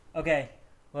Okay,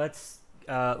 let's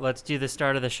do the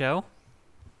start of the show.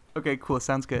 Okay, cool.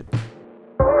 Sounds good.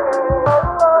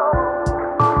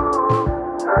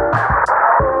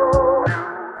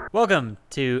 Welcome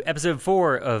to episode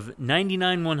 4 of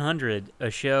 99-100, a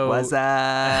show. What's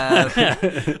up?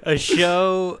 A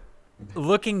show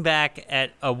looking back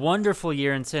at a wonderful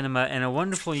year in cinema and a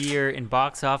wonderful year in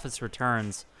box office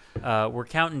returns. We're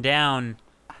counting down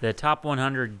the top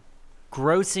 100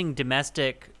 grossing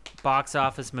domestic box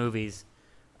office movies.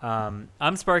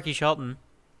 I'm Sparky Shelton.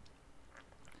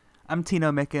 I'm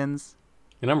Tino Mickens.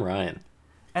 And I'm Ryan.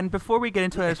 And before we get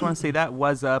into it, I just want to say that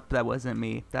was up. That wasn't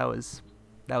me. That was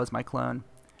my clone.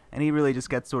 And he really just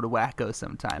gets sort of wacko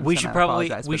sometimes. We should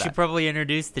probably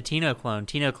introduce the Tino clone.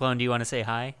 Tino clone, do you want to say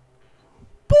hi?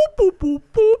 Boop, boop, boop,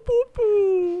 boop, boop,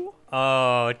 boop.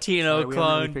 Oh, Tino Sorry, we haven't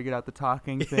clone. really figured out the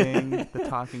talking thing, the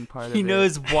talking part of it. He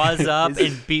knows what's up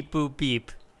and beep boop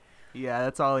beep. Yeah,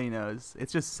 that's all he knows.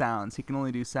 It's just sounds. He can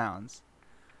only do sounds.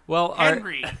 Well,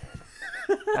 Henry.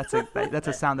 That's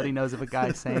a sound that he knows of a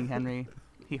guy saying Henry.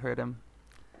 He heard him.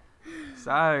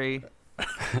 Sorry.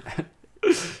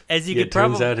 As you it could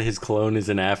turns out his clone is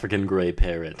an African gray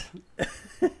parrot.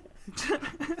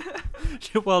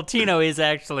 Well, Tino is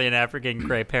actually an African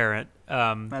gray parrot.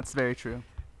 That's very true.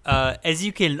 As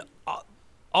you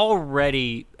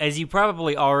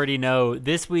probably already know,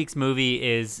 this week's movie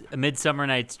is A Midsummer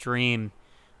Night's Dream,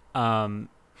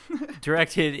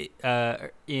 directed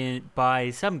by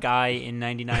some guy in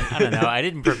 '99. I don't know. I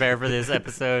didn't prepare for this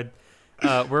episode.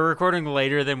 We're recording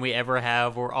later than we ever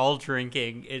have. We're all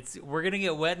drinking. We're gonna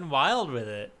get wet and wild with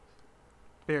it.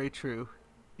 Very true.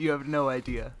 You have no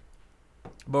idea.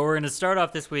 But we're gonna start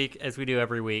off this week, as we do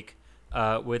every week,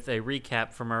 with a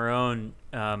recap from our own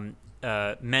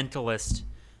mentalist,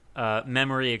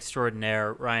 memory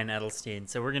extraordinaire, Ryan Edelstein.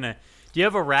 So we're gonna. Do you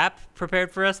have a rap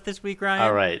prepared for us this week, Ryan?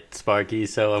 All right, Sparky.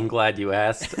 So I'm glad you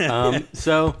asked.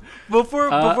 So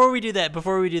before we do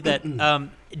that,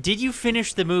 did you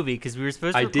finish the movie? Because we were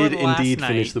supposed to. I record did last indeed night.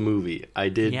 finish the movie. I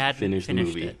did finish the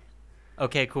movie. It.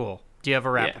 Okay, cool. Do you have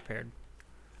a rap prepared?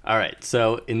 All right.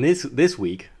 So in this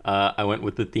week, I went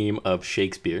with the theme of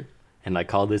Shakespeare, and I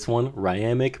called this one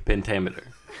Rhymic Pentameter.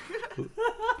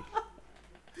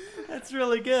 That's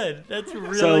really good. That's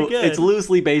really so good. It's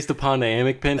loosely based upon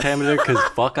iambic pentameter because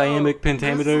fuck iambic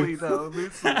pentameter.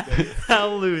 Loosely. How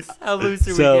loose are we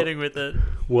getting with it?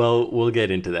 Well, we'll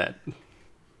get into that.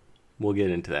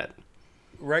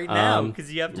 Right now,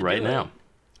 because you have to right do now. It.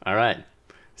 All right.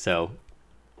 So,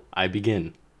 I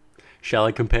begin. Shall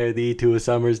I compare thee to a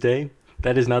summer's day?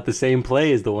 That is not the same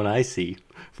play as the one I see.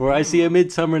 For I see a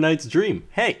Midsummer Night's Dream.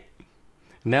 Hey!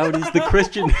 Now it is the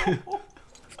Christian...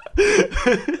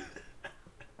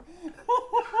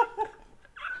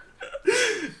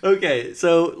 Okay,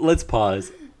 so let's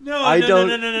pause. No, I don't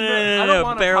want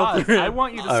to pause. Through. I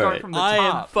want you to start right. from the top. I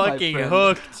am fucking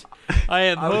hooked. I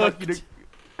am hooked.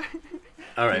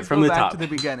 All right, Please from go the back top. to the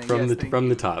beginning. From Yes, the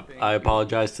you. top. Thank I you.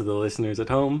 apologize to the listeners at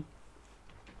home.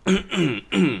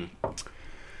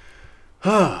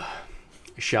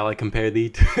 Shall I compare thee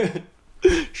to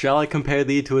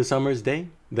a summer's day?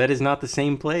 That is not the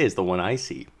same play as the one I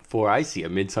see, for I see a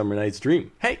Midsummer Night's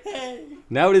Dream. Hey!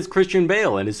 Now it is Christian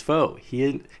Bale and his foe.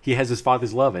 He has his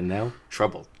father's love and now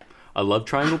trouble. A love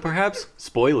triangle, perhaps?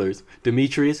 Spoilers.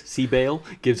 Demetrius, see Bale,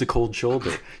 gives a cold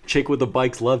shoulder. Chick with a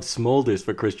bike's love smolders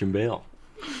for Christian Bale.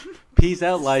 Peace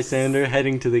out, Lysander,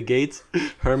 heading to the gates.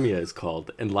 Hermia is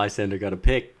called, and Lysander got a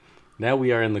pick. Now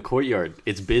we are in the courtyard.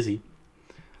 It's busy.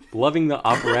 Loving the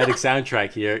operatic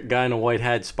soundtrack here. Guy in a white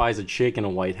hat spies a chick in a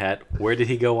white hat. Where did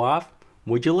he go off?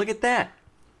 Would you look at that?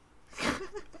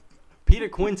 Peter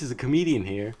Quince is a comedian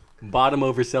here. Bottom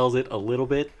oversells it a little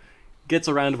bit. Gets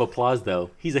a round of applause,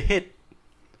 though. He's a hit.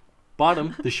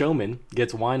 Bottom, the showman,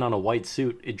 gets wine on a white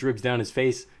suit. It drips down his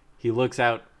face. He looks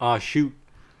out. Aw, shoot.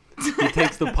 He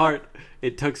takes the part.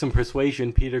 It took some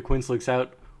persuasion. Peter Quince looks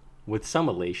out with some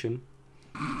elation.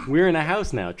 We're in a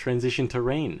house now. Transition to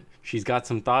rain. She's got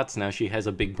some thoughts now. She has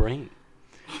a big brain.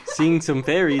 Seeing some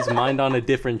fairies, mind on a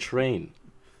different train.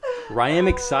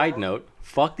 Rhymic side note.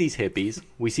 Fuck these hippies.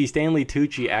 We see Stanley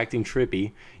Tucci acting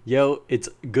trippy. Yo, it's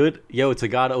a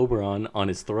god Oberon on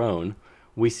his throne.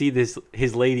 We see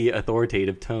his lady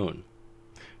authoritative tone.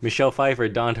 Michelle Pfeiffer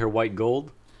donned her white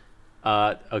gold.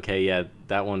 Okay, yeah,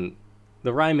 that one.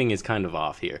 The rhyming is kind of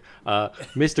off here.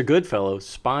 Mr. Goodfellow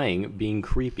spying, being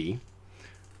creepy.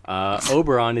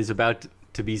 Oberon is about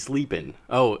to be sleeping.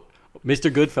 Oh,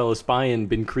 Mr. Goodfellow spying,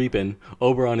 been creeping.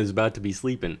 Oberon is about to be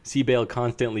sleeping. See Bale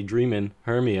constantly dreaming.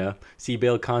 Hermia. See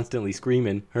Bale constantly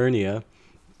screaming. Hernia.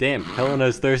 Damn,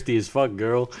 Helena's thirsty as fuck,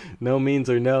 girl. No means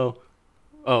or no.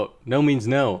 Oh, no means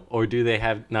no. Or do they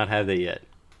not have that yet?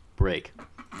 Break.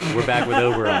 We're back with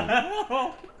Oberon.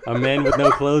 A man with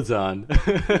no clothes on.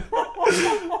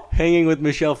 Hanging with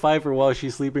Michelle Pfeiffer while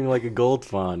she's sleeping like a gold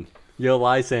fawn. Yo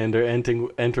Lysander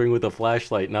entering with a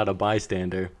flashlight, not a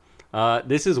bystander.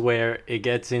 This is where it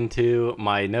gets into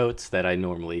my notes that I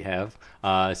normally have,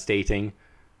 stating,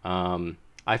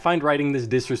 I find writing this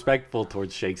disrespectful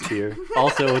towards Shakespeare.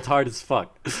 Also, it's hard as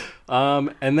fuck.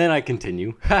 And then I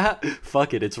continue.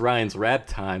 Fuck it, it's Ryan's rap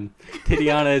time.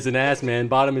 Titiana is an ass man.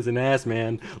 Bottom is an ass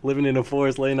man. Living in a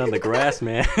forest laying on the grass,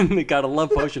 man. They got a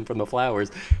love potion from the flowers.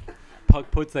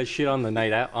 Puck puts that shit on in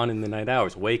the night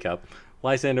hours. Wake up.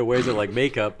 Lysander wears it like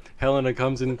makeup. Helena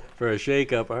comes in for a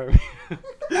shake-up.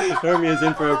 Hermia's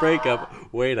in for a breakup.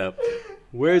 Wait up.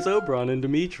 Where's Oberon and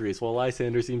Demetrius while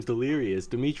Lysander seems delirious?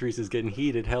 Demetrius is getting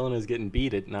heated. Helena's getting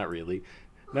beated. Not really.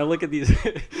 Now look at these.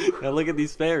 Now look at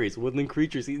these fairies. Woodland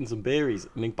creatures eating some berries.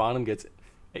 Nick Bottom gets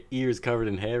ears covered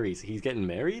in hairies. He's getting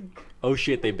married? Oh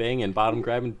shit, they banging. Bottom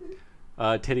grabbing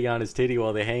Titiana's titty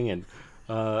while they hanging.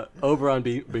 Oberon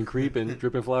been creeping,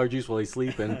 dripping flower juice while he's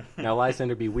sleeping. Now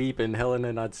Lysander be weeping,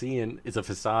 Helena not seeing. It's a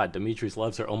facade. Demetrius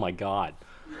loves her. Oh my god.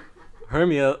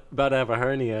 Hermia about to have a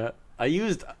hernia. I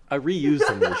reused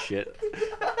some of this shit.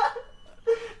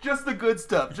 Just the good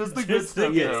stuff. Just the good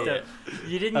stuff. Yeah.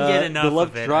 You didn't get enough of it. The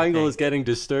love triangle is getting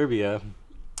Disturbia.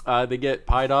 They get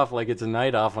pied off like it's a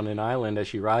night off on an island as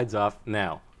she rides off.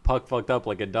 Now, Puck fucked up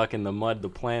like a duck in the mud. The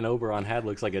plan Oberon had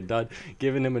looks like a dud.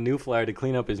 Giving him a new flyer to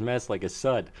clean up his mess like a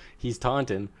sud. He's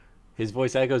taunting. His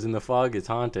voice echoes in the fog. It's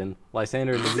haunting.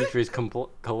 Lysander and Demetrius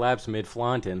collapse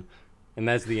mid-flaunting. And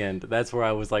that's the end. That's where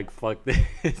I was like, fuck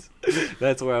this.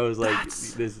 That's where I was like,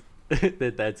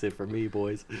 that's it for me,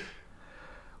 boys.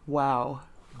 Wow.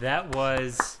 That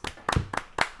was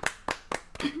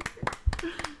a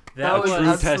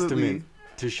true testament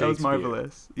to Shakespeare. That was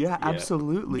marvelous. Yeah,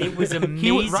 absolutely. It was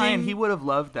amazing. Ryan, he would have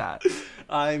loved that.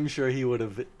 I'm sure he would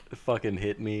have fucking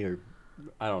hit me, or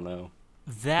I don't know.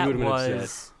 That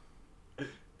was,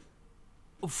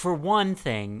 for one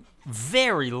thing,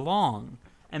 very long.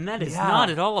 And that is not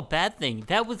at all a bad thing.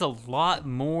 That was a lot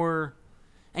more,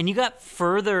 and you got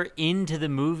further into the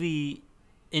movie,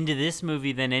 into this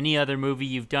movie than any other movie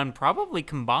you've done, probably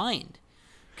combined.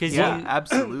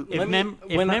 Absolutely.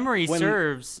 If memory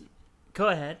serves, go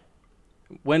ahead.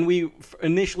 When we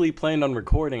initially planned on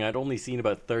recording, I'd only seen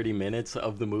about 30 minutes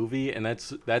of the movie, and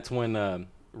that's when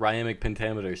Rhythmic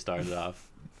Pentameter started off.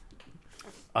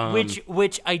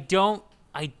 Which I don't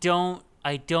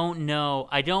know.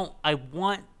 I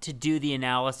want to do the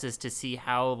analysis to see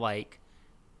how, like,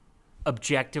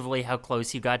 objectively how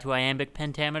close you got to iambic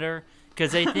pentameter,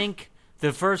 because I think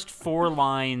the first 4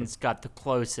 lines got the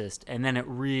closest, and then it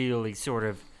really sort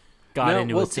of got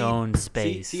into its own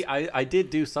space. I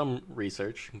did do some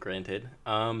research, granted.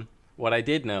 What I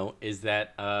did know is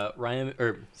that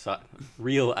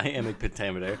real iambic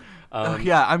pentameter. I'm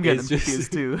getting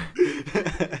confused too.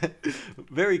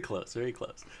 Very close, very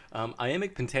close.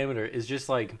 Iambic pentameter is just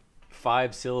like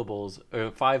 5 syllables, or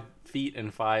 5 feet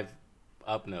and 5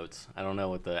 up notes. I don't know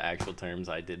what the actual terms.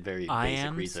 I did very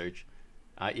basic research.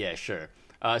 Yeah, sure.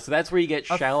 So that's where you get.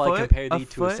 Shall I compare thee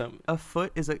to some? A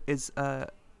foot is a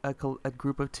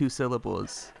group of 2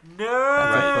 syllables.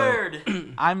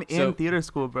 Nerd. I'm in theater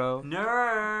school, bro.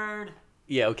 Nerd.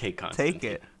 Yeah. Okay, Constance. Take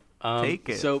it. Take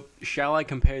it. So, shall I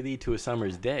compare thee to a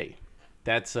summer's day?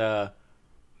 That's 10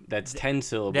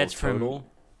 syllables that's total,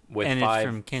 with and 5 it's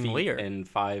from King feet Lear. and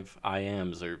 5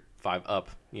 iams, or 5 up,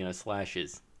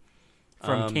 slashes.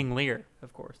 From King Lear,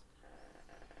 of course.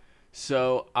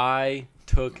 So I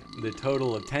took the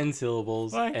total of 10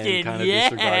 syllables and kind of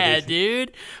disregarded. Yeah,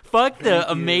 dude. Fuck the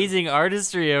amazing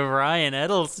artistry of Ryan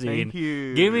Edelstein. Thank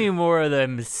you. Give me more of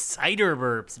them cider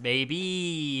burps,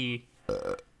 baby.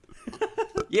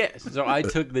 Yeah, so I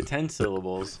took the 10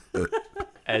 syllables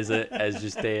as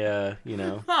just a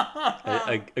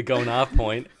going off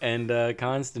point, and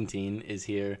Constantine is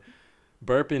here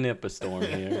burping up a storm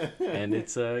here, and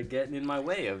it's getting in my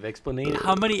way of explanation.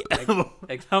 How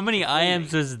many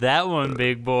iams was that one,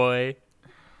 big boy?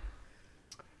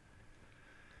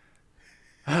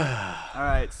 All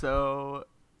right, so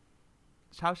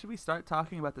how should we start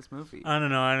talking about this movie? I don't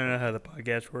know how the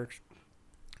podcast works.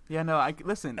 Yeah, no,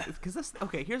 listen, because this.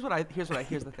 Okay, here's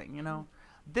the thing.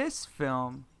 This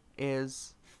film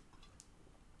is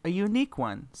a unique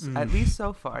one, at least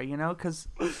so far. Because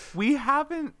we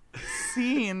haven't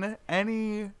seen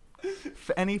any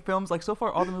films like so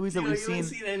far. All the movies that we've seen. You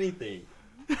haven't seen anything.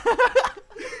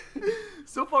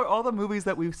 So far, all the movies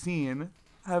that we've seen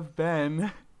have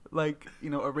been like,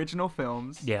 original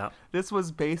films. Yeah. This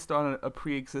was based on a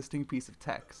pre-existing piece of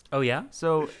text. Oh yeah.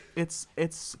 So it's. I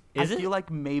Is it? feel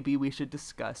like maybe we should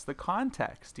discuss the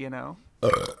context.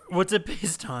 What's it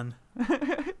based on?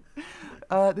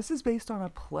 This is based on a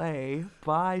play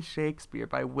by Shakespeare,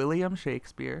 by William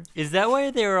Shakespeare. Is that why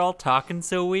they were all talking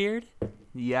so weird?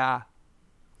 Yeah,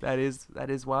 that is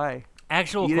why.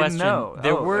 Actual You question. didn't know.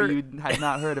 There were You had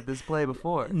not heard of this play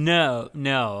before. no.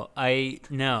 No.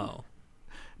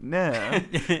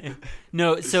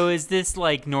 No. So is this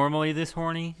like normally this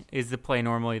horny? Is the play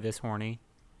normally this horny?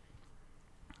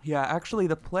 Yeah, actually,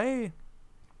 the play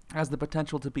has the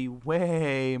potential to be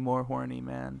way more horny,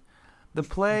 man. The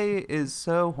play is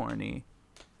so horny.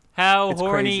 How It's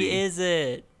horny crazy. is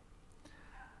it?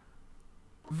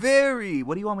 Very.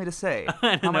 What do you want me to say?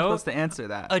 I How am I know. supposed to answer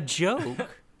that? A joke.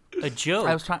 A joke.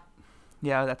 I was trying.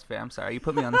 Yeah, that's fair. I'm sorry. You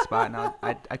put me on the spot,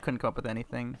 and I couldn't come up with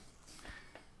anything.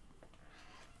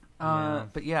 Yeah.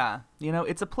 But yeah,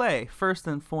 it's a play first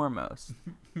and foremost,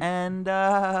 and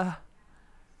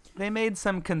they made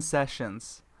some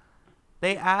concessions.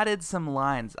 They added some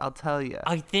lines. I'll tell you.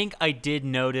 I think I did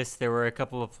notice there were a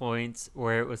couple of points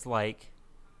where it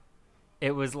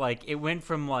went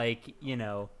from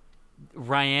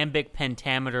rhythmic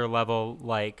pentameter level,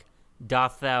 like,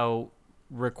 doth thou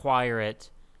require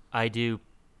it, I do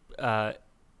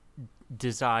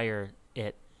desire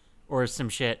it, or some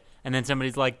shit, and then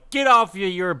somebody's like, get off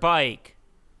your bike.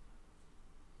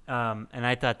 And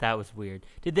I thought that was weird.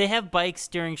 Did they have bikes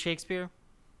during Shakespeare?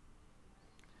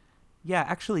 Yeah,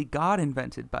 actually, God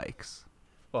invented bikes.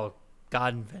 Well,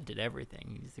 God invented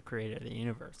everything. He's the creator of the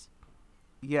universe.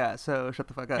 Yeah, so shut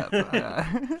the fuck up.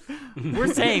 We're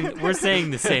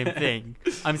saying the same thing.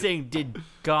 I'm saying, did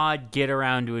God get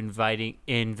around to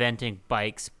inventing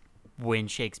bikes when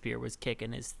Shakespeare was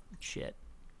kicking his shit?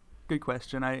 Good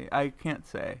question. I can't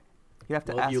say. You have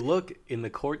to Well, ask. if you look in the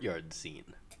courtyard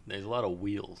scene, there's a lot of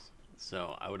wheels.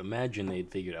 So I would imagine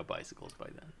they'd figured out bicycles by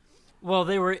then. Well,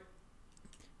 they were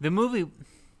the movie.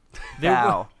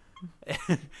 Bow.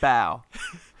 Bow.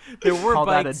 There were Call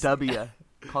bikes. that a W.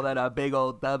 Call that a big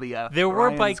old W. There were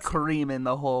Ryan's bikes- creaming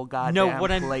the whole goddamn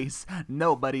what I'm- place.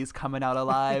 Nobody's coming out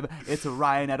alive. It's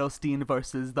Ryan Edelstein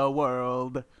versus the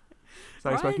world.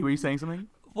 Sorry, Sparky, Ryan- were you saying something?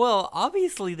 Well,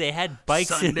 obviously they had bikes.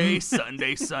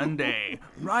 Sunday.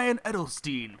 Ryan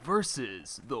Edelstein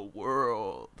versus the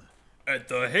world. At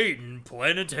the Hayden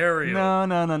Planetarium.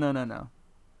 No.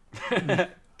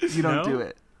 You don't No? do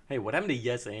it. Hey, what happened to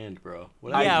Yes and, bro?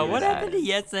 What I Yeah, do what that. happened to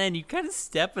Yes and? You kind of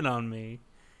stepping on me.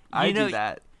 I know, do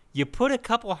that. You put a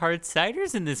couple hard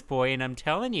ciders in this boy, and I'm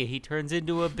telling you, he turns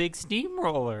into a big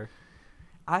steamroller.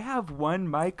 I have one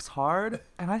Mike's hard,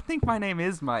 and I think my name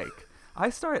is Mike. I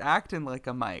start acting like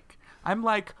a Mike. I'm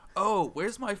like, oh,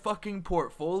 where's my fucking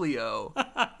portfolio?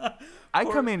 I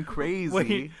come in crazy.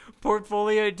 Wait,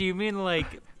 portfolio? Do you mean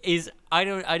like I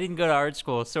didn't go to art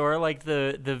school, so are like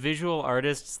the visual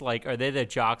artists, like, are they the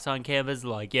jocks on campus?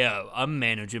 Like, yeah, I'm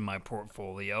managing my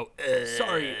portfolio.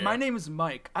 Sorry, my name is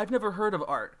Mike. I've never heard of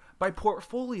art. By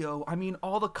portfolio, I mean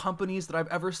all the companies that I've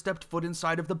ever stepped foot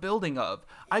inside of the building of.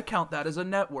 I count that as a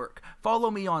network. Follow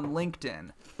me on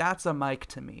LinkedIn. That's a Mike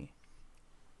to me.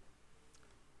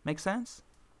 Make sense?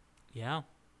 Yeah.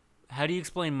 How do you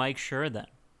explain Mike Schur then?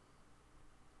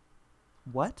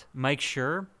 What? Mike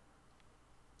Schur,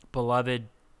 beloved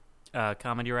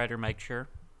comedy writer Mike Schur.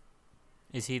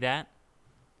 Is he that?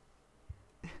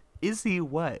 Is he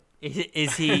what?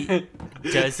 Is he?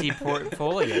 Does he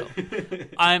portfolio?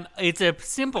 It's a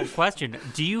simple question.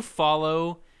 Do you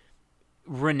follow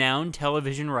renowned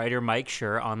television writer Mike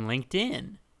Schur on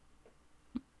LinkedIn?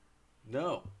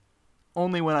 No.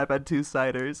 Only when I've had 2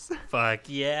 ciders. Fuck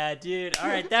yeah, dude. All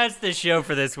right, that's the show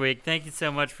for this week. Thank you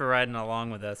so much for riding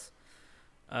along with us.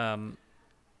 So,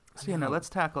 let's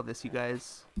tackle this, you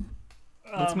guys.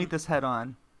 Let's meet this head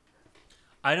on.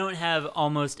 I don't have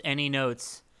almost any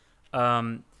notes.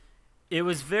 It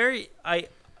was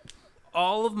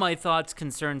all of my thoughts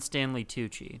concern Stanley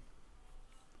Tucci.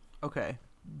 Okay.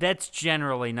 That's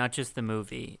generally not just the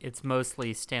movie. It's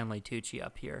mostly Stanley Tucci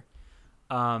up here.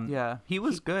 Yeah, he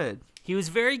was good. He was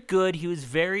very good. He was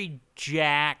very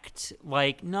jacked,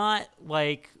 like not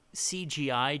like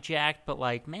CGI jacked, but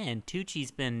like, man, Tucci's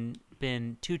been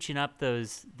Tucciing up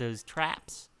those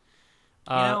traps.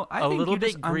 I a think little you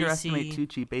bit just underestimate greasy.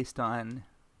 Tucci based on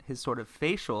his sort of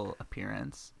facial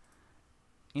appearance.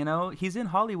 He's in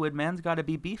Hollywood. Man's got to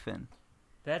be beefing.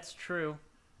 That's true.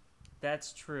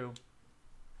 That's true.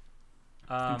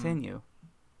 Continue.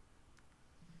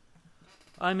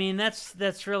 I mean, that's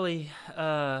really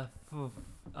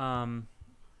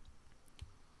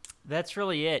that's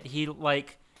really it. He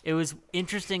It was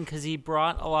interesting because he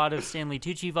brought a lot of Stanley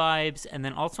Tucci vibes, and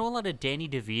then also a lot of Danny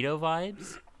DeVito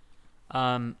vibes.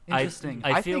 Interesting.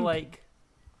 I feel like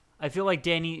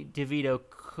Danny DeVito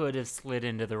could have slid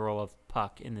into the role of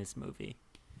Puck in this movie.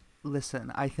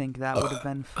 Listen, I think that would have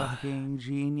been fucking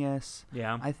genius.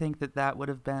 Yeah. I think that would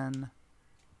have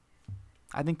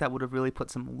really put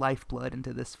some lifeblood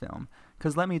into this film.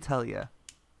 Because let me tell you.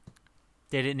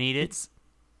 Did it need it?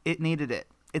 It needed it.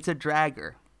 It's a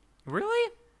dragger.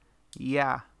 Really?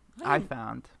 Yeah, I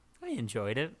found. I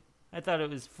enjoyed it. I thought it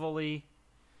was fully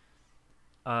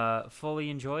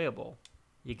enjoyable.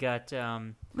 You got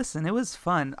Listen, it was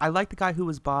fun. I like the guy who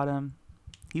was bottom.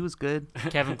 He was good.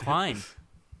 Kevin Kline.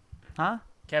 Huh?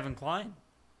 Kevin Kline.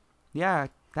 Yeah,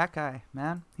 that guy,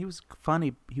 man. He was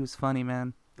funny. He was funny,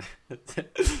 man.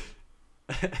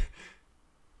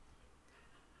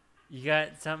 You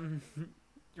got something,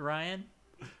 Ryan?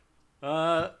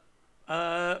 Well,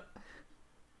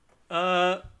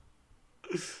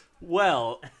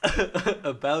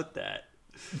 about that.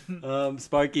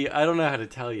 Sparky, I don't know how to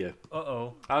tell you.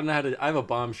 Uh-oh. I don't know how to. I have a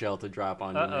bombshell to drop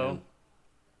on you, man.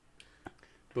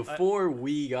 Before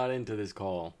we got into this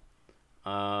call,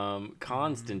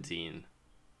 Constantine,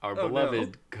 our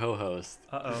beloved co-host.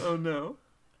 Oh no.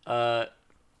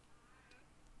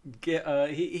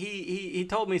 He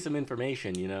told me some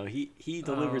information. You know, he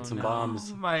delivered some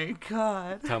bombs. Oh my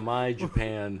god. To my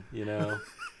Japan. You know.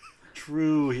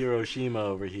 True Hiroshima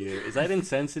over here. Is that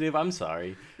insensitive? I'm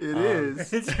sorry. It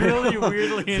is. It's really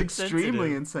weirdly it's insensitive.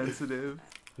 extremely insensitive.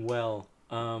 Well,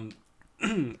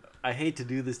 I hate to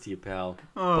do this to you, pal,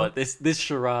 but this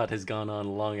charade has gone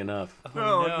on long enough.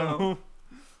 Oh no.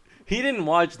 He didn't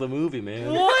watch the movie,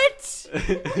 man. What?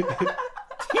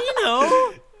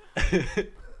 Tino?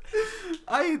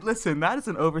 Listen. That is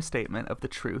an overstatement of the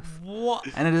truth. What?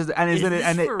 And it is, and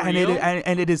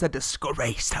it is a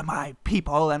disgrace to my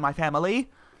people and my family.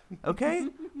 Okay,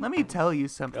 let me tell you Oh,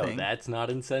 something. that's not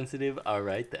insensitive. All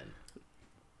right then.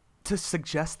 To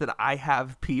suggest that I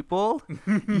have people,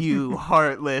 you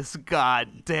heartless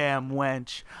goddamn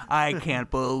wench! I can't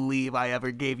believe I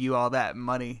ever gave you all that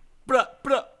money. Bruh.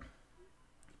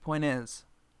 Point is,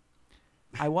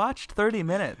 I watched 30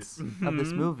 minutes of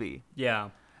this movie. Yeah.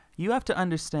 You have to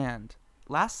understand.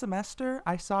 Last semester,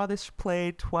 I saw this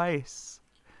play twice.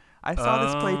 I saw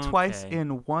this play twice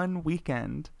in one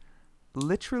weekend.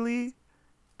 Literally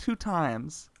 2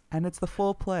 times. And it's the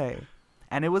full play.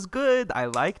 And it was good. I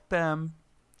liked them.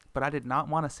 But I did not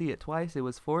want to see it twice. It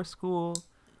was for school.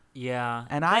 Yeah.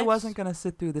 And I wasn't going to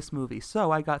sit through this movie.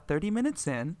 So I got 30 minutes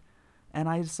in. And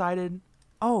I decided,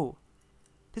 oh,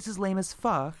 this is lame as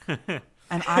fuck.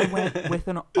 And I went with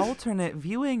an alternate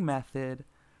viewing method,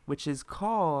 which is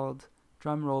called,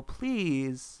 drumroll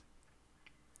please.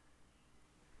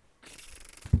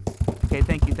 Okay,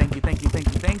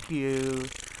 thank you.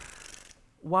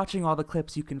 Watching all the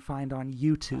clips you can find on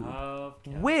YouTube.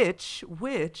 Okay. Which,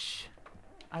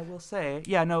 I will say,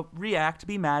 yeah, no, react,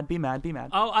 be mad.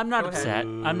 Oh, I'm not Go ahead. upset.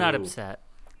 I'm not upset.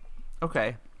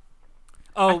 Okay.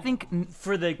 Oh, I think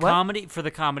for the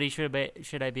what? comedy,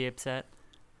 should I be upset?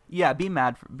 Yeah, be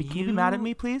mad. Can you be mad at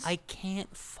me, please? I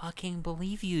can't fucking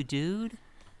believe you, dude.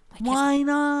 Why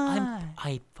not?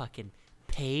 I fucking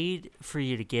paid for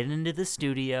you to get into the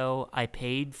studio. I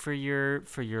paid for your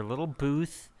little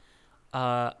booth.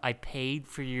 I paid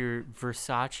for your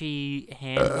Versace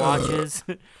hand watches.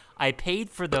 I paid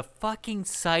for the fucking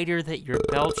cider that you're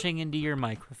belching into your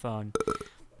microphone.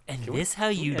 And this how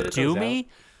you do me?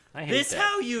 This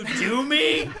how you do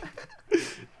me?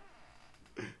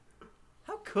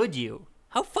 How could you?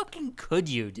 How fucking could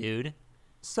you, dude?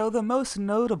 So the most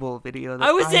notable video that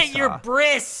I was at saw, your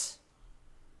bris.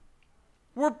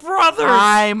 We're brothers.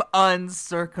 I'm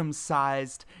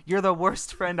uncircumcised. You're the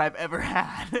worst friend I've ever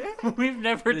had. We've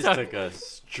never This talked. took a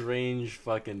strange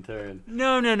fucking turn.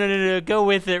 No. Go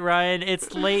with it, Ryan.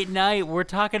 It's late night. We're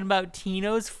talking about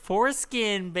Tino's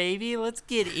foreskin, baby. Let's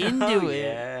get into it.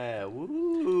 Yeah.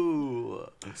 Woo.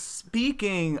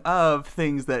 Speaking of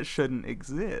things that shouldn't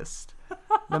exist,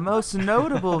 the most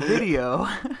notable video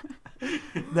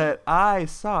that I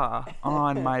saw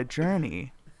on my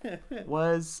journey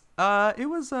was it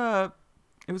was a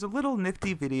little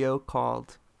nifty video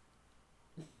called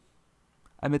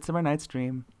A Midsummer Night's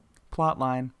Dream,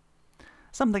 plotline,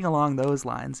 something along those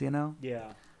lines, you know.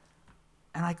 Yeah.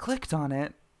 And I clicked on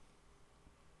it,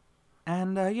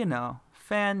 and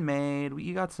fan made.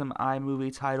 You got some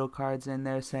iMovie title cards in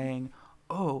there saying,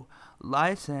 "Oh,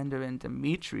 Lysander and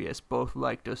Demetrius both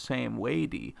like the same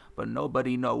lady, but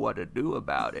nobody know what to do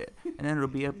about it." And then it'll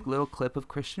be a little clip of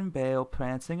Christian Bale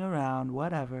prancing around,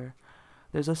 whatever.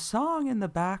 There's a song in the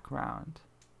background.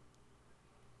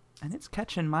 and it's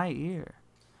catching my ear.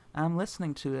 I'm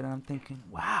listening to it, and I'm thinking,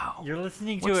 wow. You're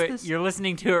listening to What's it. this? You're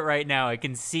listening to it right now. I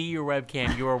can see your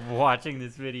webcam. You are watching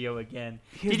this video again.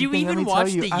 Here's Did the you thing, let even me tell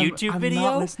watch you, the I'm- YouTube I'm video?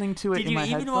 not listening to it Did in you my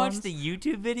even watch headphones. the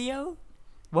YouTube video?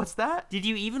 What's that? Did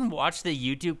you even watch the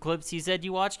YouTube clips you said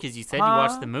you watched? Because you said you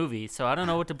watched the movie, so I don't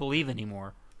know what to believe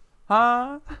anymore.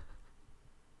 Huh?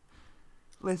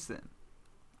 Listen,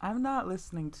 I'm not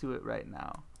listening to it right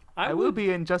now. I will be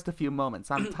in just a few moments.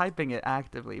 I'm typing it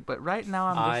actively, but right now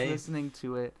I'm just listening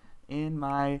to it in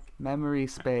my memory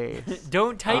space.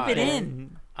 Don't type it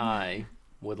in. I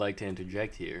would like to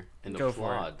interject here and Go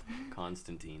for applaud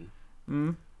Constantine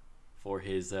for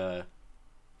his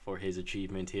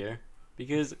achievement here,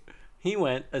 because he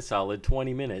went a solid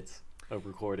 20 minutes of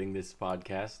recording this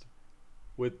podcast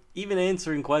with even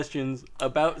answering questions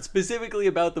specifically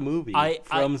about the movie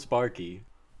from Sparky.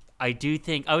 I do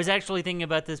think I was actually thinking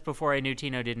about this before I knew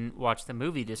Tino didn't watch the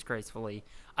movie disgracefully.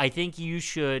 I think we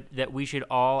should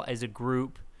all as a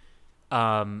group,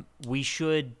 we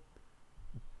should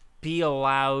be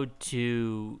allowed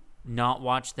to not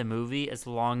watch the movie as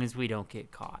long as we don't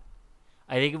get caught.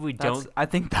 I think if we don't, I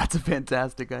think that's a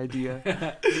fantastic idea.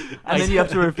 And then you have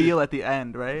to reveal at the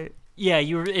end, right? yeah,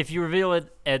 if you reveal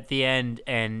it at the end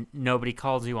and nobody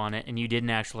calls you on it and you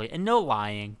didn't actually, and no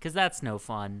lying, because that's no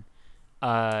fun.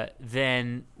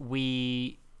 Then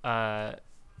we, I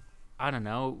don't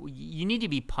know, you need to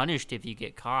be punished if you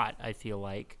get caught, I feel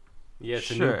like. Yeah, it's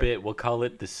a new bit. We'll call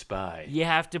it The Spy. You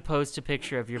have to post a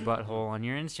picture of your butthole on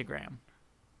your Instagram.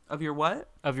 Of your what?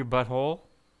 Of your butthole?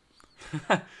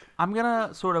 I'm going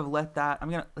to sort of let that,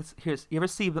 you ever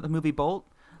see the movie Bolt?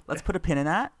 Let's put a pin in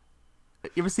that.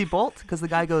 You ever see Bolt? Because the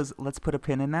guy goes, let's put a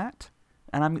pin in that.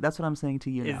 And that's what I'm saying to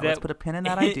you now. Let's put a pin in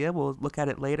that idea. We'll look at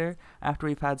it later after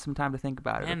we've had some time to think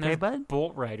about it. And okay, bud?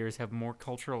 Bolt writers have more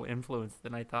cultural influence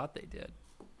than I thought they did.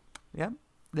 Yep,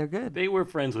 they're good. They were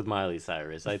friends with Miley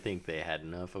Cyrus. I think they had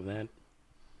enough of that.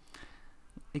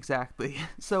 Exactly.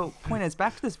 So, point is,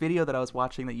 back to this video that I was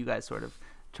watching that you guys sort of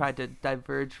tried to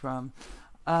diverge from.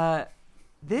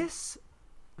 This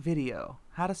video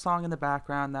had a song in the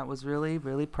background that was really,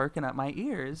 really perking up my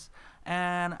ears.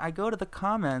 And I go to the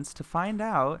comments to find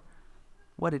out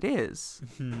what it is.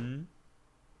 Mm-hmm.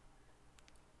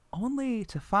 Only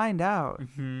to find out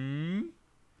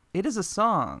it is a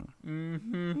song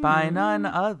by none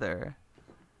other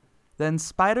than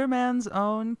Spider-Man's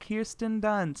own Kirsten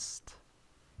Dunst.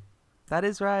 That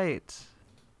is right.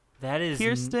 That is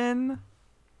Kirsten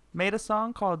made a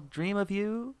song called Dream of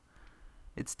You.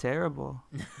 It's terrible.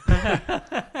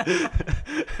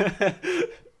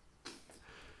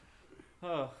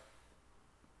 Oh.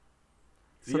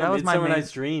 So that was my Midsummer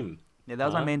Night's Dream. Yeah, that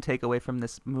was my main takeaway from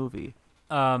this movie.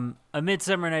 A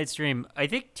Midsummer Night's Dream. I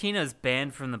think Tina's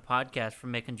banned from the podcast from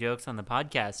making jokes on the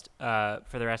podcast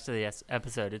for the rest of the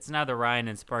episode. It's now the Ryan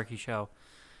and Sparky show.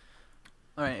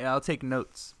 All right, I'll take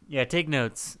notes. Yeah, take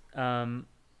notes.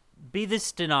 Be the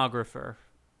stenographer.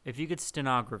 If you could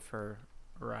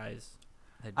stenographer-rise.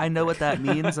 I know what that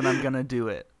means, and I'm going to do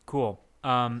it. Cool.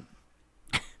 I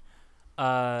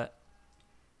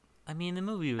mean, the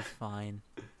movie was fine.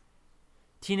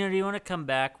 Tino, do you want to come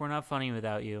back? We're not funny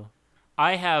without you.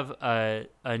 I have a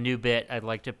new bit I'd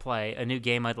like to play, a new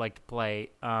game I'd like to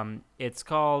play. It's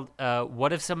called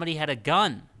What If Somebody Had a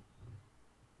Gun?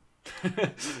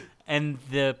 And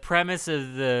the premise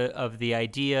of the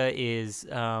idea is,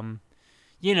 how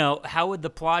would the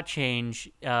plot change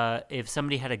if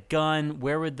somebody had a gun?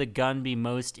 Where would the gun be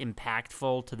most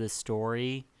impactful to the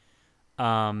story?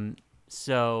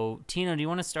 So, Tino, do you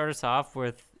want to start us off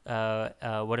with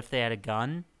what if they had a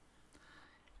gun?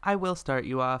 I will start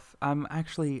you off.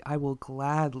 I will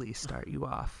gladly start you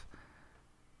off.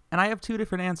 And I have two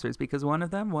different answers because one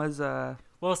of them was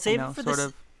save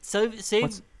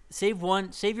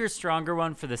your stronger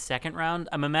one for the second round.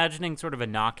 I'm imagining sort of a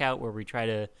knockout where we try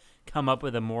to come up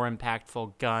with a more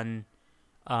impactful gun,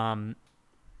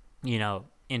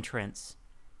 entrance.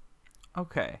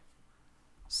 Okay.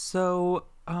 So,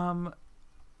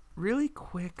 really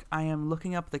quick, I am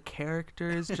looking up the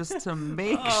characters just to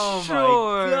make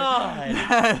sure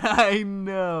that I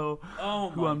know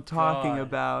who I'm talking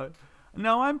about.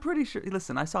 No, I'm pretty sure.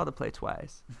 Listen, I saw the play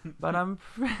twice, but I'm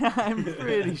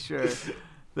pretty sure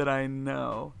that I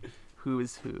know who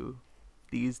is who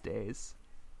these days.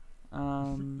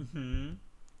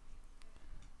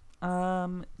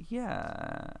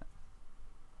 Yeah.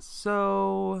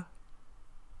 So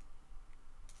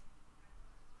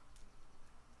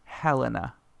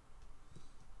Helena.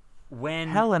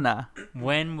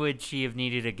 When would she have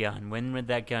needed a gun? When would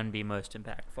that gun be most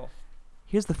impactful?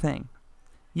 Here's the thing.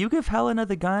 You give Helena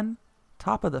the gun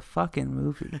top of the fucking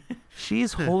movie.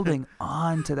 She's holding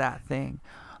on to that thing.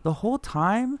 The whole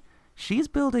time, she's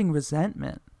building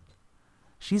resentment.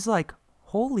 She's like,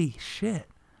 holy shit.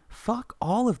 Fuck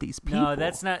all of these people. No,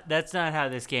 that's not how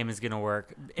this game is gonna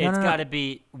work. It's gotta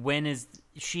be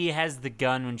she has the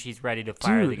gun when she's ready to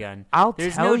fire the gun. I'll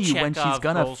There's tell no you when she's Chekhov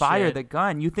gonna fire bullshit. the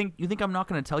gun. You think I'm not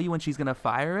gonna tell you when she's gonna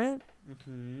fire it?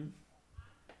 Mm-hmm.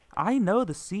 I know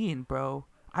the scene, bro.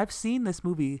 I've seen this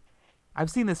movie. I've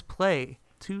seen this play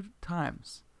 2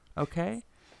 times. Okay,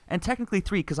 and technically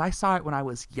 3 because I saw it when I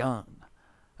was young.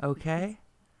 Okay,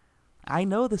 I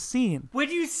know the scene.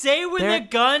 Would you say when the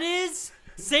gun is?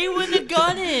 Say when the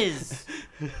gun is.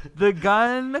 The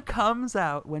gun comes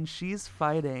out when she's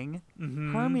fighting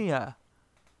Hermia,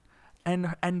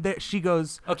 and she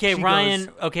goes. Okay, she Ryan.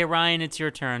 goes, Okay, Ryan, it's your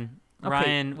turn. okay,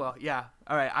 Ryan. Well, yeah.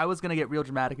 All right. I was gonna get real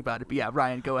dramatic about it, but yeah,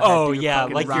 Ryan, go ahead. Oh do your yeah,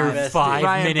 fucking like Ryan. your Ryan,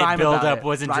 5-minute rhyme build about up it.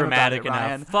 wasn't Rhyme about dramatic it, enough.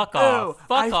 Ryan. Fuck Oh, off.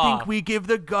 Fuck I off. think we give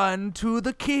the gun to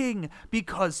the king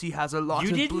because he has a lot You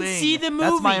of didn't bling. see the movie.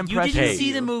 That's my You impression. didn't Hey,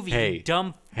 see the movie. hey, You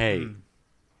dumb. Hey,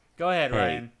 Go ahead, Hey.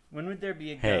 Ryan. When would there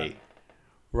be a gun? hey.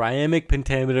 Rhymic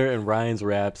pentameter and Ryan's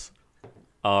raps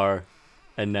are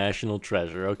a national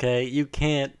treasure, okay? You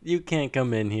can't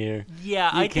come in here.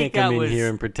 Yeah, You I can't think come that in was. here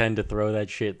and pretend to throw that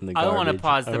shit in the I garbage. want to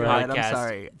pause the all right? podcast. I'm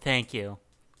sorry. Thank you.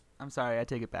 I'm sorry. I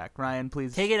take it back. Ryan,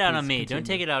 please. Take it out on please me. continue. Don't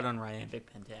take it out on Ryan Big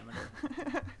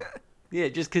Pentameter. Yeah,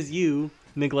 just because you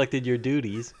neglected your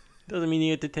duties doesn't mean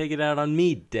you have to take it out on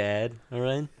me, Dad, all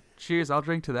right? Cheers. I'll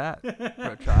drink to that,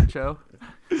 Brochacho.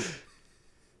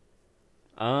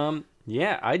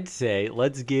 Yeah, I'd say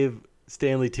let's give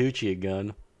Stanley Tucci a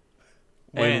gun.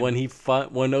 And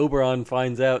when Oberon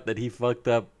finds out that he fucked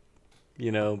up,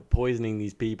 poisoning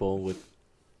these people with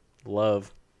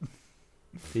love,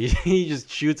 he just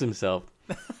shoots himself.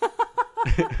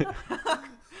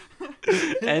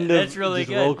 That's really just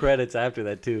good. Roll credits after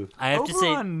that too. I have to say,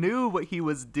 Oberon knew what he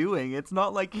was doing. It's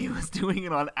not like he was doing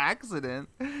it on accident.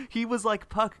 He was like,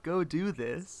 Puck, go do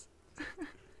this.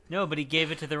 no, but he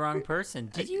gave it to the wrong person.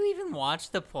 Did you even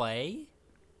watch the play?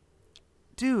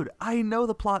 Dude, I know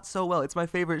the plot so well. It's my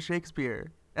favorite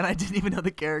Shakespeare. And I didn't even know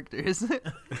the characters.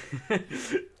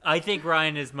 I think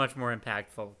Ryan is much more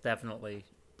impactful. Definitely.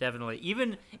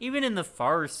 Even in the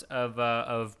farce of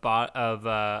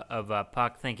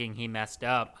Puck thinking he messed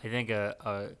up, I think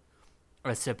a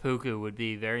seppuku would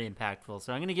be very impactful.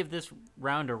 So I'm gonna give this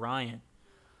round to Ryan.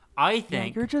 I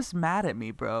think. Yeah, you're just mad at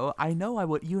me, bro. I know I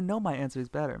would. You know my answer is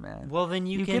better, man. Well, then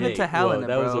you can give it to Helena,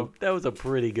 that was a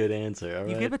pretty good answer. All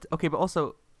right. You give it. Okay, but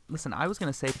also, listen. I was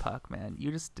gonna say Puck, man. You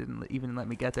just didn't even let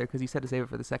me get there because you said to save it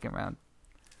for the second round.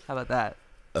 How about that?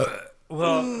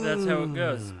 Well, that's how it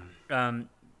goes.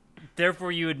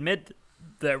 Therefore, you admit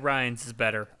that Ryan's is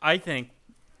better. I think.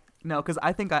 No, because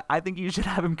I think you should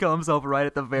have him kill himself right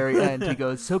at the very end. He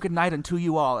goes, "So good night unto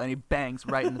you all," and he bangs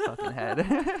right in the fucking head.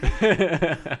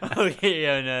 Okay,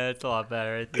 yeah, no, that's a lot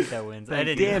better. I think that wins. I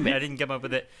didn't come up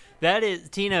with it. That is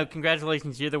Tino.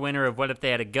 Congratulations, you're the winner of What If They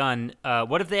Had a Gun.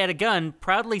 What If They Had a Gun?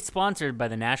 Proudly sponsored by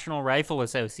the National Rifle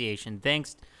Association.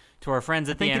 Thanks to our friends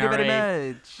at the NRA. Thank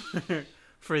you very much.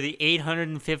 For the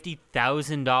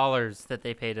 $850,000 that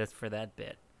they paid us for that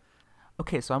bit.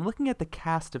 Okay, so I'm looking at the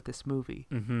cast of this movie,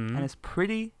 and it's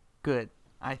pretty good,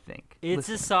 I think. It's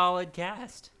a solid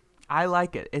cast. I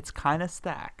like it. It's kind of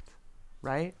stacked,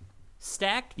 right?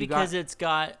 Stacked because it's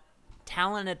got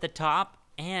talent at the top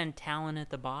and talent at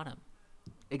the bottom.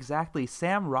 Exactly.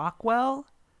 Sam Rockwell.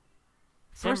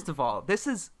 First of all, this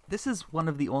is one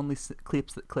of the only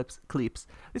clips.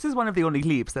 This is one of the only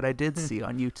clips that I did see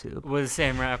on YouTube. Was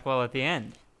Sam Rockwell at the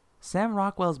end? Sam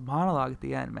Rockwell's monologue at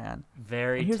the end, man.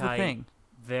 Very here's tight. the thing.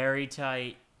 Very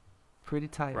tight. Pretty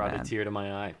tight, Brought man. a tear to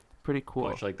my eye. Pretty cool.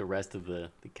 Much like the rest of the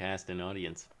cast and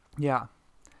audience. Yeah.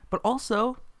 But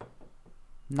also,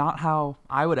 not how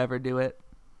I would ever do it.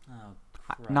 Oh,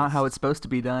 Not how it's supposed to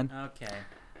be done. Okay.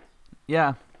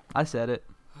 Yeah, I said it.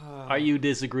 Are you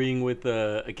disagreeing with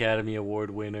the Academy Award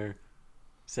winner,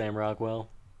 Sam Rockwell?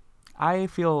 I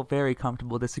feel very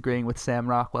comfortable disagreeing with Sam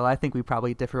Rockwell. I think we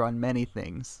probably differ on many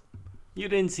things. You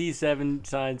didn't see 7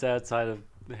 signs outside of,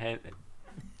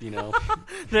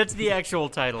 That's the actual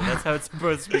title. That's how it's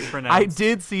supposed to be pronounced. I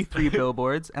did see 3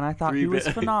 billboards, and I thought he was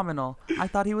 3 phenomenal. I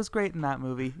thought he was great in that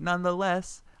movie.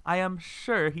 Nonetheless, I am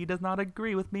sure he does not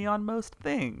agree with me on most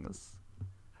things.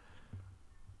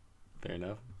 Fair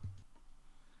enough.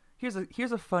 Here's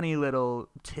a funny little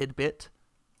tidbit.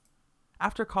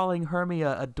 After calling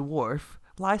Hermia a dwarf,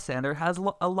 Lysander has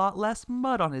a lot less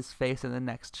mud on his face in the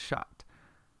next shot.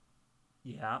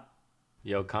 Yeah.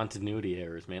 Yo, continuity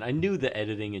errors, man. I knew the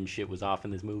editing and shit was off in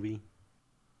this movie.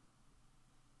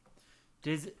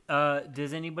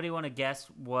 Does anybody want to guess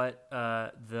what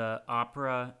the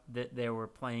opera that they were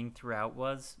playing throughout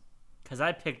was? Because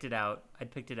I picked it out. I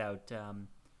picked it out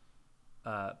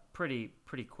pretty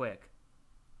quick.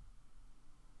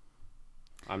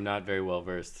 I'm not very well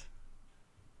versed.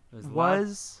 It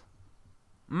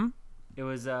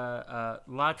was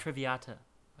La Traviata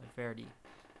by Verdi.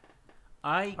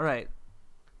 I All right.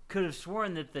 could have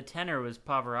sworn that the tenor was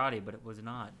Pavarotti, but it was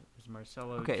not. It was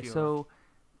Marcello. Okay, Giorgi. so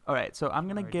all right, so I'm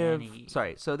going to give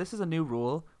so this is a new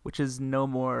rule, which is no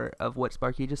more of what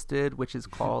Sparky just did, which is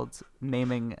called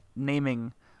naming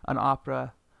an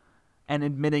opera and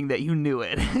admitting that you knew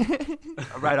it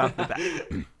right off the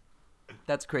bat.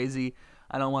 That's crazy.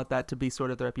 I don't want that to be sort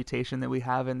of the reputation that we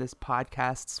have in this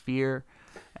podcast sphere,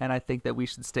 and I think that we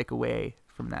should stick away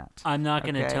from that. I'm not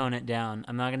going to Okay? tone it down.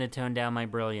 I'm not going to tone down my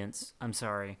brilliance. I'm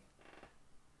sorry.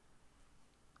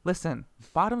 Listen,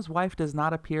 Bottom's wife does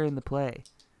not appear in the play.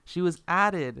 She was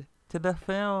added to the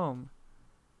film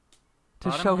to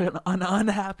Bottom show had- an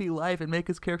unhappy life and make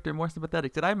his character more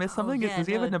sympathetic. Did I miss something? yeah, Does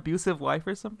he have no. an abusive wife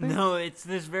or something? No, it's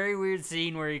this very weird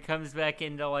scene where he comes back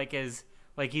into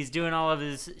he's doing all of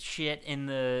his shit in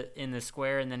the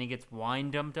square, and then he gets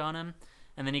wine dumped on him,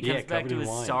 and then he comes back covered to in his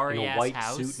wine, sorry in a ass white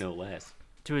house, suit, no less.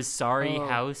 to his sorry Oh.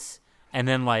 house, and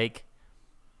then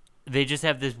they just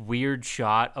have this weird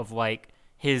shot of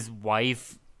his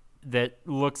wife that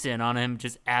looks in on him,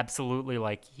 just absolutely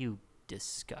you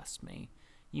disgust me.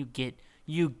 You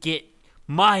get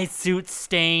my suit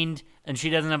stained, and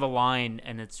she doesn't have a line,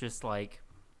 and it's just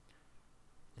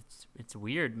it's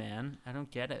weird, man. I don't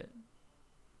get it.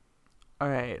 All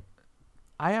right.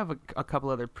 I have a couple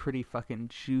other pretty fucking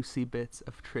juicy bits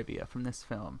of trivia from this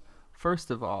film. First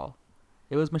of all,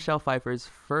 it was Michelle Pfeiffer's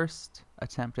first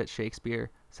attempt at Shakespeare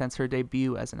since her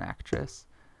debut as an actress.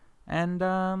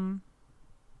 And,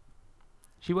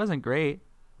 she wasn't great.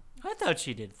 I thought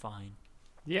she did fine.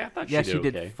 Yeah, I thought Yeah, she she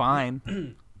did did okay.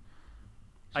 fine.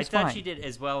 I She's thought fine. she did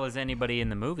as well as anybody in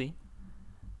the movie.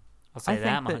 I'll say I think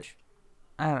that that- much.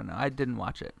 I don't know. I didn't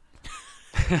watch it.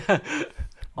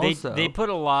 Also, They put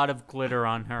a lot of glitter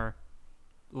on her.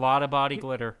 A lot of body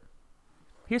glitter.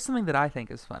 here's something that I think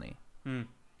is funny. Hmm.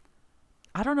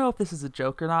 I don't know if this is a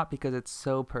joke or not because it's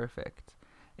so perfect.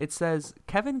 It says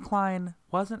Kevin Kline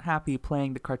wasn't happy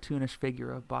playing the cartoonish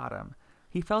figure of Bottom.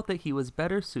 He felt that he was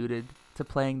better suited to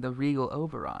playing the regal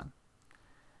Oberon.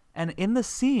 And in the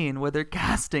scene where they're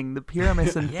casting the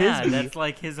Pyramus and Yeah, Thisbe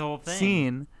that's his whole thing.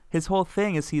 scene, his whole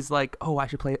thing is he's like, oh, I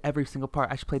should play every single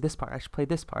part. I should play this part. I should play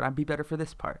this part. I'd be better for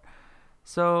this part.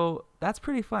 So that's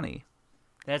pretty funny.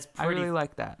 That's I pretty. really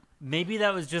like that. Maybe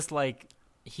that was just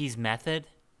he's method.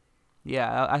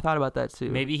 Yeah, I thought about that too.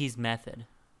 Maybe he's method.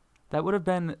 That would have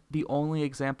been the only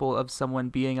example of someone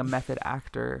being a method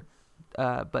actor,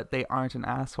 but they aren't an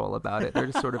asshole about it. They're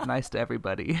just sort of nice to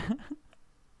everybody.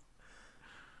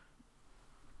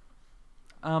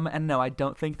 And no, I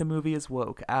don't think the movie is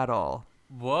woke at all.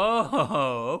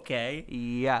 Whoa. Okay.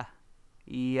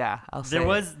 Yeah, I'll say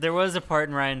There was a part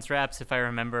in Ryan's Raps, if I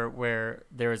remember, where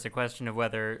there was a question of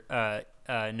whether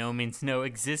no means no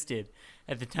existed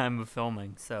at the time of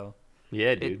filming. So Yeah,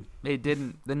 it. dude. It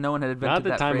didn't. Then no one had Not invented the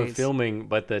that time phrase. of filming,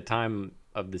 but the time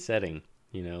of the setting,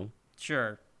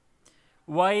 sure.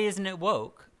 Why isn't it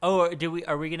woke? Oh,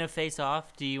 are we gonna face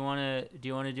off? Do you wanna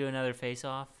do another face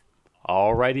off?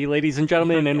 Alrighty, ladies and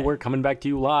gentlemen, and Okay. we're coming back to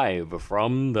you live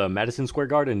from the Madison Square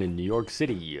Garden in New York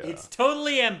City It's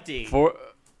totally empty. for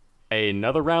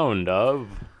another round of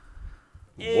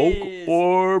Is Woke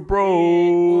or it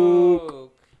Broke.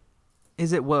 woke?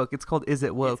 Is it woke? It's called Is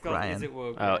It Woke, It's called Ryan. Is it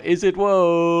woke? Oh, is it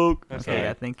woke? Okay,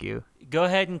 yeah, thank you. Go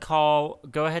ahead and call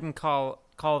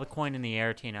the coin in the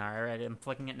air, Tina. All right, I'm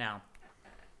flicking it now.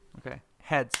 Okay,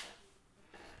 heads.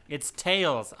 It's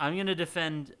tails. I'm gonna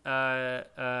defend woke.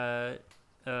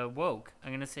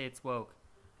 I'm gonna say it's woke.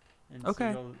 And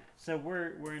Okay. So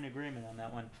we're in agreement on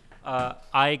that one.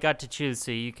 I got to choose,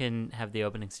 so you can have the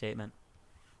opening statement.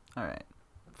 All right.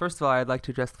 First of all, I'd like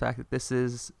to address the fact that this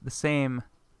is the same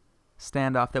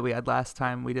standoff that we had last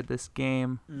time we did this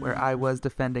game, where I was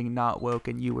defending not woke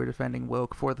and you were defending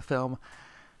woke for the film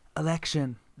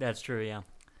Election. That's true. Yeah.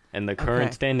 And the current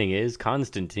Okay. standing is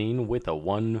Constantine with a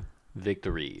 1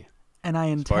 victory. And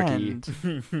I Sparky.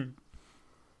 intend,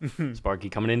 Sparky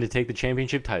coming in to take the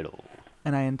championship title.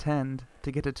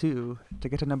 to get a 2, to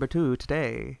get a number 2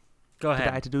 today. Go To die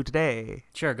ahead. to do today.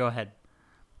 Sure. Go ahead.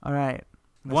 All right.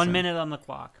 1 Listen. minute on the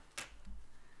clock.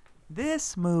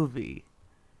 This movie,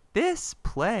 this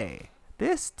play,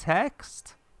 this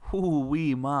text,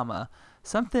 wee mama.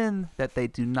 Something that they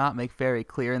do not make very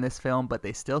clear in this film, but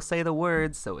they still say the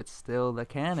words, so it's still the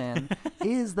canon,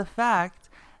 is the fact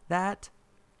that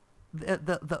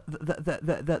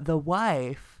the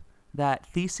wife that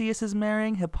Theseus is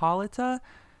marrying, Hippolyta,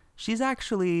 she's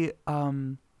actually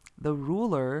the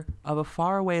ruler of a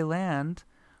faraway land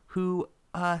who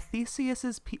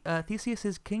Theseus's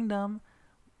kingdom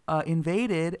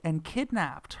invaded and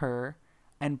kidnapped her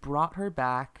and brought her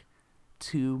back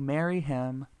to marry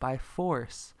him by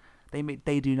force.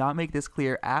 They do not make this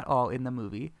clear at all in the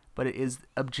movie, but it is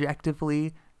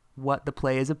objectively what the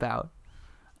play is about.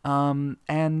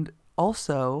 And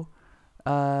also,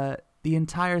 the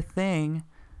entire thing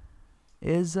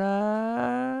is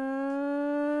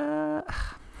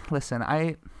listen,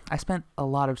 I spent a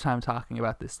lot of time talking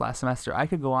about this last semester. I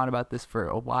could go on about this for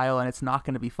a while, and it's not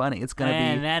going to be funny. It's going to be...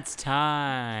 And that's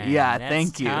time. Yeah, that's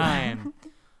thank you. Time.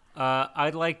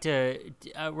 I'd like to...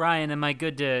 Ryan, am I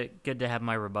good to have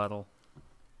my rebuttal?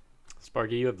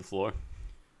 Sparky, you have the floor.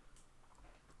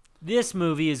 This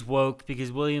movie is woke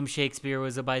because William Shakespeare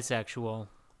was a bisexual.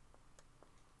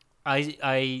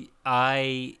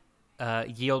 I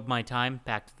yield my time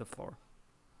back to the floor.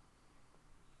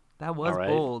 That was All right.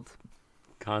 bold.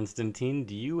 Constantine,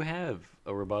 do you have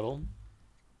a rebuttal?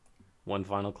 One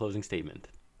final closing statement.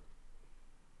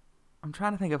 I'm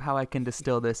trying to think of how I can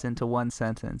distill this into one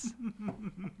sentence.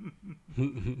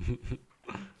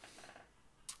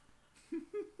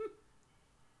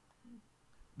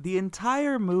 The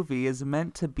entire movie is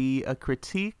meant to be a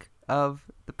critique of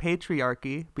the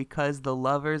patriarchy because the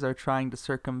lovers are trying to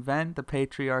circumvent the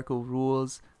patriarchal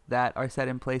rules that are set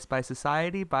in place by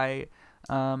society by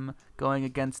going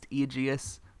against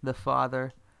Aegeus, the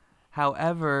father.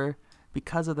 However,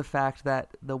 because of the fact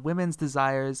that the women's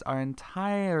desires are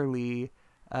entirely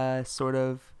sort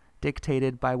of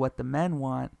dictated by what the men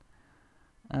want,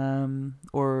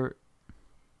 or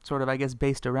sort of, I guess,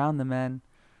 based around the men,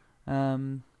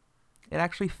 it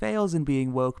actually fails in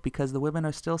being woke because the women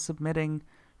are still submitting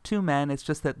to men. It's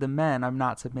just that the men are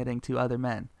not submitting to other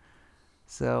men.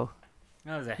 So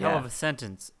that was a hell of a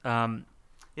sentence.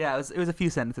 Yeah, it was a few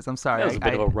sentences. I'm sorry. That was a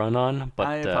bit of a run-on, but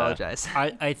I apologize.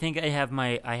 I think I have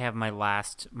my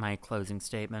closing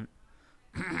statement.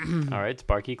 All right,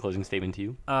 Sparky, closing statement to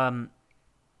you.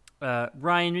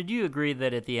 Ryan, would you agree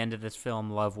that at the end of this film,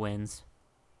 love wins?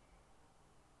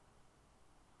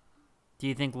 Do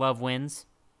you think love wins?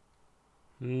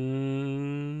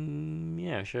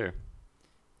 Yeah, sure.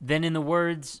 Then, in the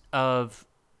words of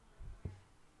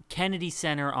Kennedy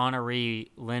Center honoree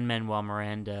Lin-Manuel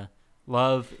Miranda,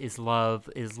 love is love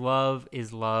is love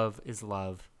is love is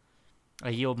love. I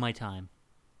yield my time.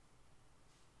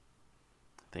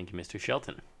 Thank you, Mr.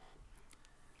 Shelton.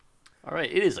 All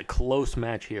right, it is a close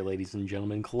match here, ladies and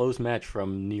gentlemen. Close match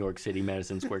from New York City,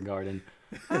 Madison Square Garden.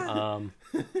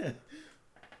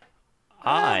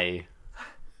 I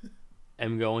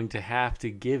am going to have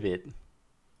to give it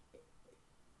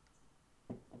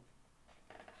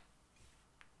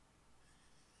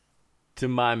to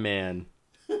my man,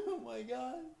 Oh my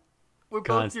god.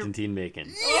 Constantine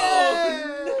Macon.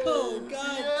 Oh no!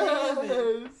 God damn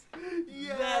it!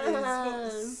 That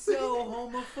is so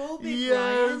homophobic,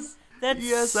 Ryan. That's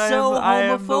Yes, so homophobic. I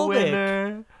am the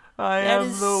winner. I That am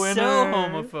is the winner. so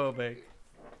homophobic.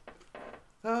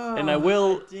 And I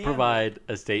will damn provide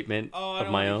a statement Oh, I of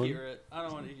don't my want own, to hear it. I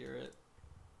don't want to hear it.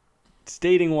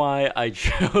 stating why I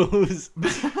chose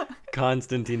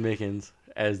Constantine Mickens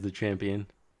as the champion.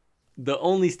 The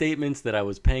only statements that I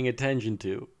was paying attention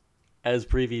to, as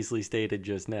previously stated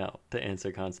just now, to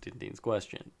answer Constantine's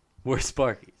question, were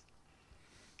Sparky's.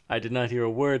 I did not hear a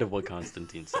word of what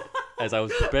Constantine said as I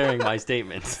was preparing my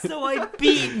statements. So I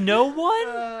beat no one?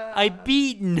 I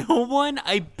beat no one?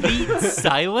 I beat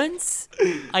silence?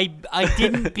 I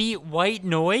didn't beat white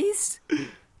noise?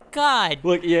 God.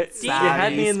 Look, you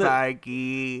had me in the...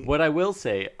 Sparky. What I will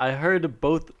say, I heard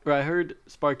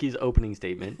Sparky's opening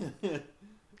statement,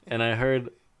 and I heard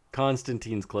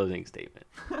Constantine's closing statement.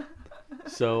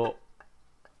 So,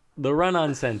 the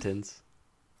run-on sentence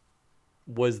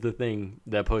was the thing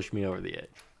that pushed me over the edge.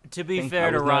 To be I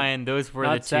fair to was not- Ryan, those were the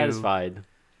Not two. satisfied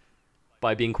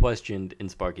by being questioned in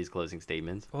Sparky's closing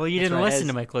statement. Well, you That's didn't right. listen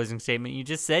to As- my closing statement. You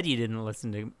just said you didn't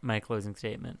listen to my closing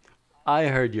statement. I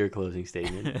heard your closing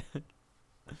statement.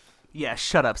 Yeah,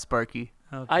 shut up, Sparky.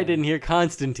 Okay. I didn't hear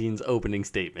Constantine's opening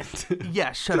statement.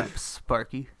 Yeah, shut up,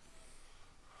 Sparky.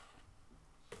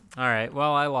 All right.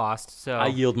 Well, I lost. So I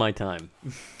yield my time.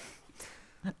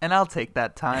 And I'll take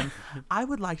that time. I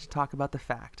would like to talk about the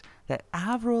fact that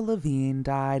Avril Lavigne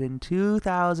died in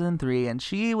 2003, and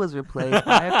she was replaced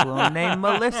by a clone named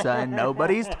Melissa, and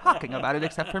nobody's talking about it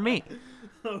except for me.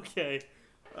 Okay.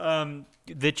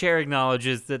 The chair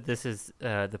acknowledges that this is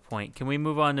the point. Can we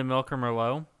move on to Milk or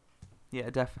Merlot? Yeah,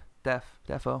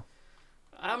 defo.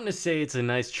 I'm gonna say it's a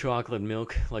nice chocolate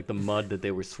milk, like the mud that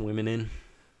they were swimming in.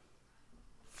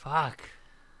 Fuck.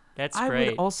 That's I great.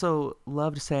 would also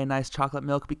love to say nice chocolate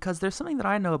milk because there's something that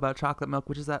I know about chocolate milk,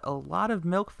 which is that a lot of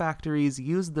milk factories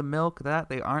use the milk that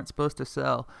they aren't supposed to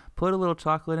sell. Put a little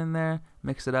chocolate in there,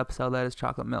 mix it up, sell that as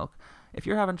chocolate milk. If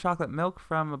you're having chocolate milk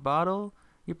from a bottle,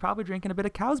 you're probably drinking a bit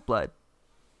of cow's blood.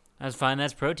 That's fine.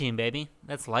 That's protein, baby.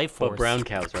 That's life force. But brown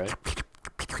cows, right?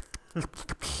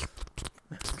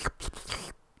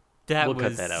 That We'll cut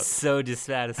was that out. so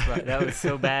dissatisfied. That was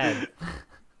so bad.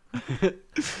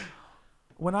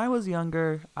 When I was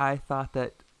younger, I thought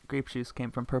that grape juice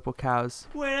came from purple cows.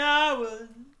 When I was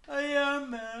a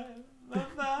young man, my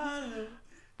father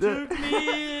took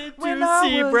me When to I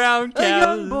see was brown a cows.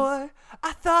 young boy,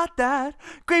 I thought that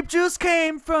grape juice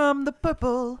came from the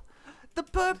purple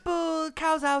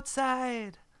cows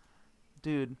outside.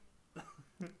 Dude,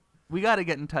 we got to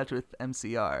get in touch with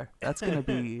MCR. That's gonna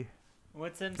be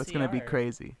What's MCR? that's gonna be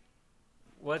crazy.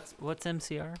 What's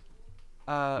MCR?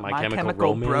 My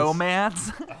Chemical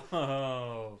Bromance.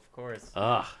 Oh, of course.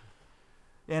 Ugh.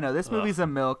 Yeah, no, this movie's a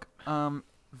milk.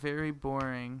 Very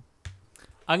boring.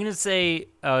 I'm gonna say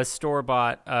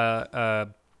store-bought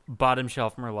bottom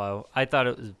shelf Merlot. I thought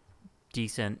it was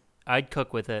decent. I'd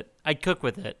cook with it.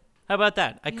 How about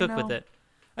that? I'd cook with it.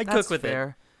 I'd That's cook with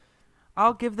fair.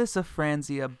 I'll give this a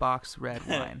Franzia box red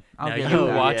wine. I'll Now give you it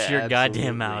that. watch Yeah, your goddamn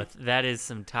absolutely. mouth. That is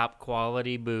some top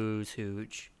quality booze,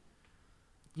 hooch.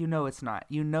 You know it's not.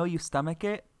 You know you stomach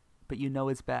it, but you know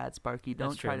it's bad, Sparky.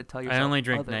 Don't That's try true. to tell yourself I only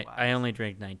drink otherwise. I only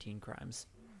drink 19 Crimes.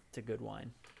 It's a good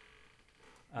wine.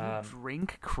 You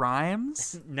drink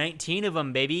crimes? 19 of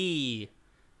them, baby.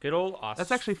 Good old Aust.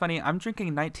 That's actually funny. I'm drinking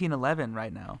 1911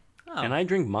 right now. Oh. And I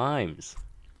drink mimes.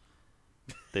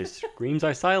 Their screams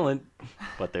are silent,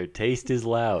 but their taste is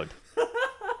loud.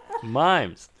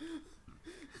 Mimes.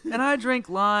 And I drink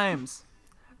limes.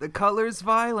 The color's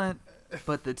violent,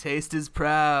 but the taste is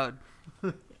proud.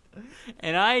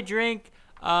 And I drink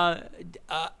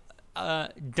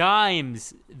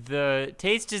dimes. The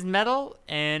taste is metal,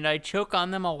 and I choke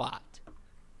on them a lot.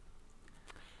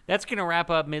 That's going to wrap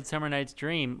up Midsummer Night's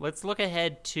Dream. Let's look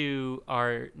ahead to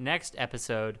our next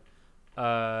episode.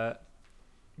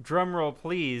 Drum roll,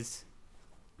 please.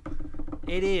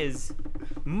 It is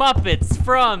Muppets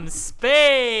from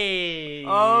Space.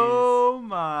 Oh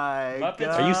my Muppets-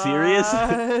 god. Are you serious?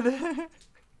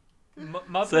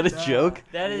 Muppets, Is that a joke?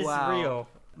 That is Wow. real.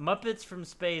 Muppets from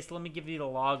Space. Let me give you the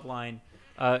log line.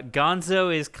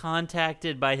 Gonzo is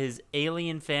contacted by his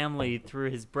alien family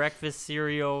through his breakfast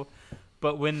cereal,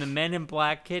 but when the men in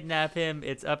black kidnap him,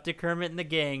 it's up to Kermit and the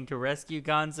gang to rescue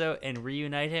Gonzo and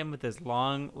reunite him with his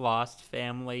long-lost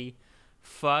family.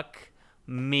 Fuck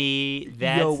me.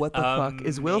 That's Yo, what the fuck?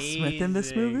 Is Will Smith in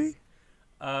this amazing. movie?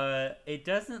 It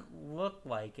doesn't look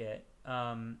like it.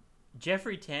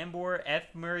 Jeffrey Tambor, F.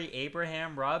 Murray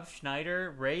Abraham, Rob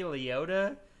Schneider, Ray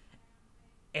Liotta,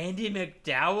 Andy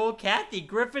McDowell, Kathy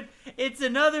Griffin. It's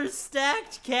another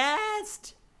stacked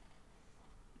cast.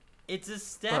 It's a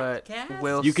stacked But cast.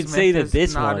 Will You could Smith say that is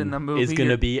this not in the one movie. is going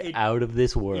to be It- out of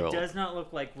this It world. does not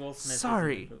look like Will Smith.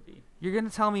 Sorry. Is in the movie. You're gonna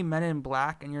tell me Men in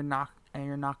Black, and you're not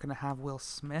gonna have Will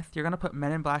Smith. You're gonna put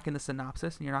Men in Black in the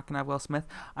synopsis, and you're not gonna have Will Smith.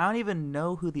 I don't even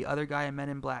know who the other guy in Men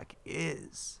in Black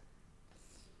is.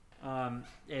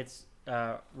 It's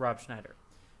Rob Schneider.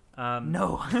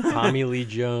 No. Tommy Lee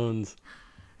Jones.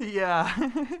 Yeah.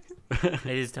 It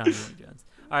is Tommy Lee Jones.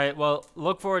 All right, well,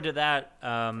 look forward to that.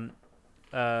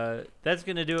 That's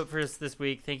going to do it for us this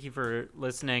week. Thank you for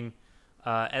listening.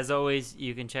 As always,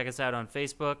 you can check us out on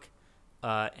Facebook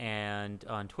and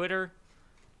on Twitter.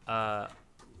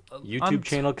 YouTube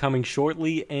channel coming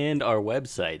shortly, and our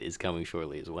website is coming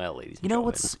shortly as well, ladies and You know gentlemen.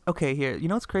 what's okay here? You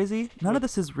know what's crazy? None of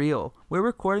this is real. We're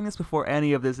recording this before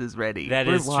any of this is ready. That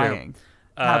We're is true. lying.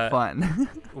 Have fun.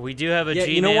 We do have a Yeah,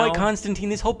 Gmail. you know what, Constantine?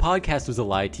 This whole podcast was a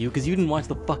lie to you because you didn't watch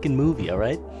the fucking movie, all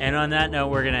right? And on that note,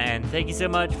 we're going to end. Thank you so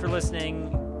much for listening.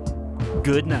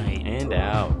 Good night. And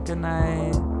out. Good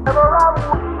night. Ever I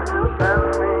want you to send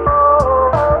me,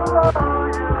 oh,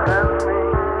 you send me.